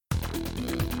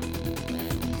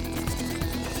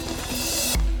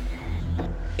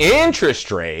Interest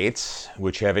rates,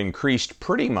 which have increased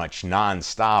pretty much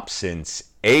nonstop since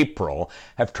April,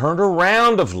 have turned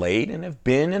around of late and have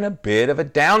been in a bit of a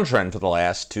downtrend for the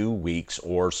last 2 weeks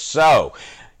or so.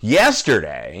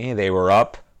 Yesterday, they were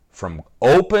up from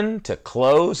open to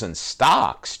close, and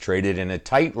stocks traded in a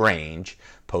tight range,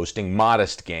 posting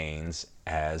modest gains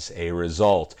as a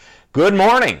result. Good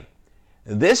morning.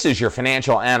 This is your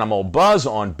Financial Animal Buzz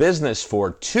on Business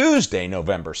for Tuesday,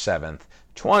 November 7th,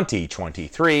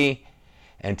 2023.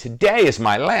 And today is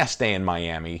my last day in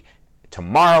Miami.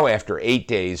 Tomorrow, after 8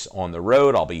 days on the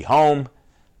road, I'll be home.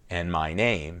 And my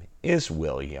name is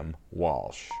William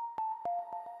Walsh.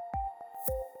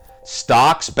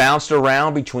 Stocks bounced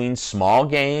around between small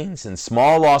gains and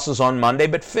small losses on Monday,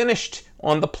 but finished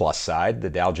on the plus side. The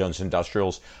Dow Jones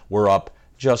Industrials were up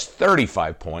just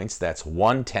 35 points, that's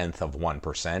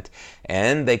 0.1%,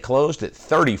 and they closed at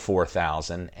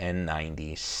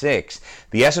 34,096.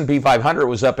 The S&P 500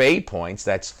 was up 8 points,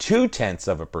 that's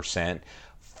 0.2%,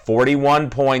 41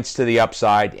 points to the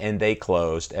upside, and they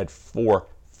closed at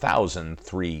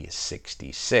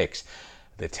 4,366.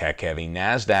 The tech-heavy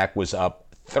NASDAQ was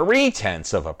up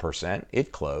 0.3%,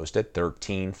 it closed at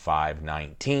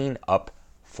 13,519, up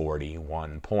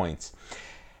 41 points.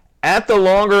 At the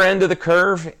longer end of the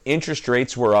curve, interest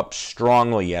rates were up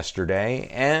strongly yesterday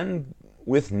and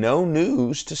with no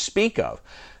news to speak of.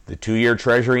 The 2-year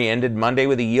Treasury ended Monday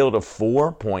with a yield of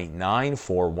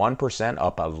 4.941%,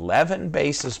 up 11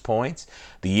 basis points.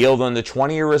 The yield on the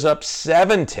 20-year was up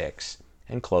 7 ticks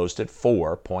and closed at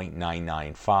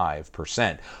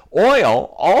 4.995%.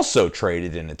 Oil also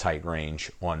traded in a tight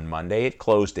range on Monday. It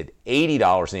closed at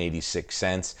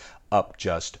 $80.86, up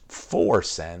just 4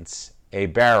 cents a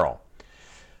barrel.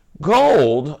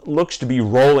 Gold looks to be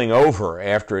rolling over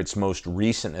after its most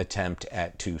recent attempt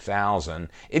at 2,000.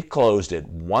 It closed at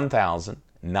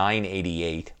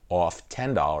 1,988, off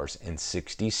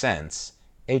 $10.60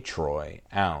 a troy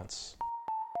ounce.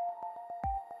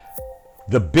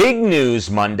 The big news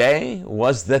Monday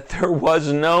was that there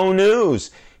was no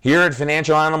news. Here at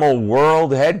Financial Animal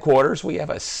World Headquarters, we have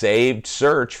a saved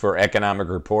search for economic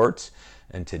reports,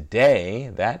 and today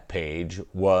that page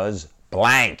was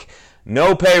blank.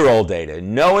 No payroll data,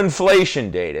 no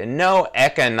inflation data, no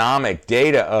economic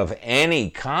data of any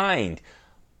kind.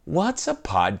 What's a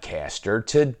podcaster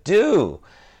to do?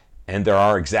 And there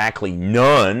are exactly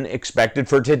none expected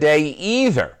for today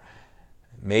either.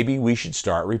 Maybe we should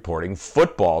start reporting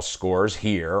football scores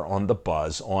here on the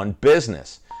Buzz on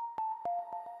Business.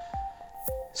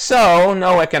 So,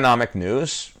 no economic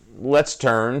news. Let's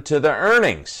turn to the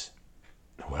earnings.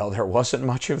 Well, there wasn't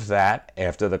much of that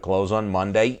after the close on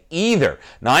Monday either.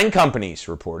 9 companies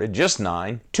reported, just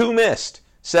 9. 2 missed.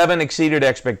 7 exceeded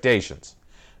expectations.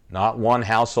 Not one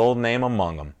household name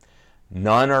among them.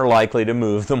 None are likely to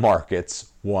move the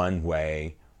markets one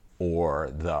way or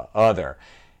the other.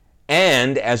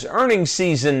 And as earnings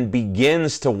season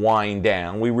begins to wind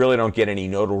down, we really don't get any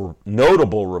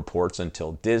notable reports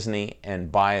until Disney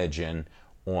and Biogen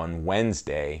on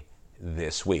Wednesday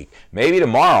this week. Maybe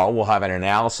tomorrow we'll have an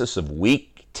analysis of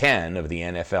Week 10 of the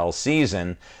NFL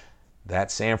season.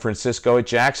 That San Francisco at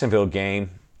Jacksonville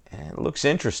game, it looks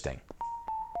interesting.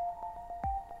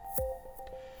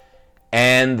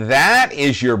 And that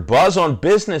is your Buzz on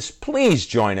Business. Please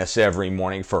join us every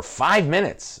morning for 5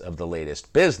 minutes of the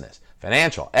latest business,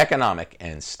 financial, economic,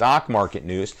 and stock market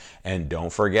news. And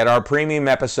don't forget our premium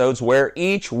episodes where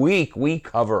each week we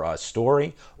cover a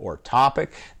story or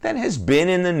topic that has been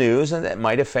in the news and that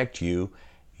might affect you,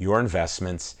 your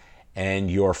investments, and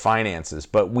your finances.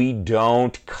 But we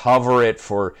don't cover it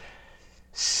for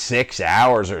 6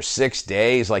 hours or 6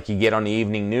 days like you get on the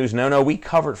evening news. No, we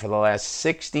cover it for the last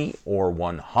 60 or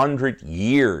 100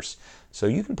 years. So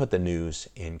you can put the news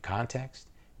in context,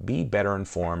 be better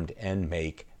informed, and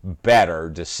make better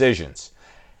decisions.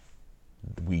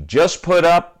 We just put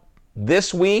up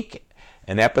this week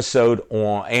an episode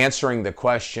on answering the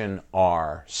question,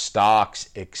 are stocks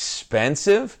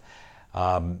expensive?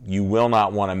 You will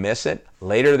not want to miss it.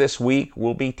 Later this week,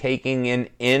 we'll be taking an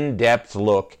in-depth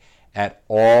look at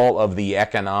all of the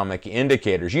economic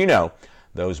indicators. You know,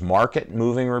 those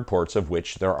market-moving reports of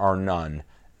which there are none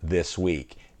this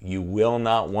week. You will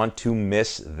not want to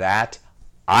miss that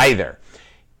either.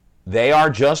 They are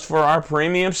just for our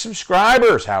premium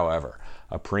subscribers, however.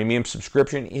 A premium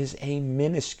subscription is a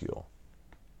minuscule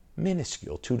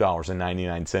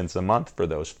 $2.99 a month for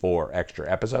those 4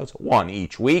 extra episodes, 1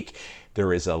 each week.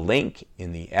 There is a link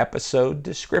in the episode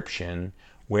description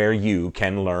where you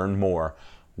can learn more.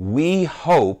 We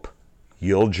hope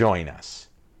you'll join us.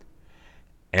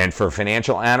 And for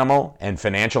Financial Animal and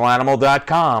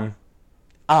FinancialAnimal.com,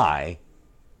 I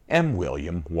am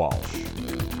William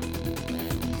Walsh.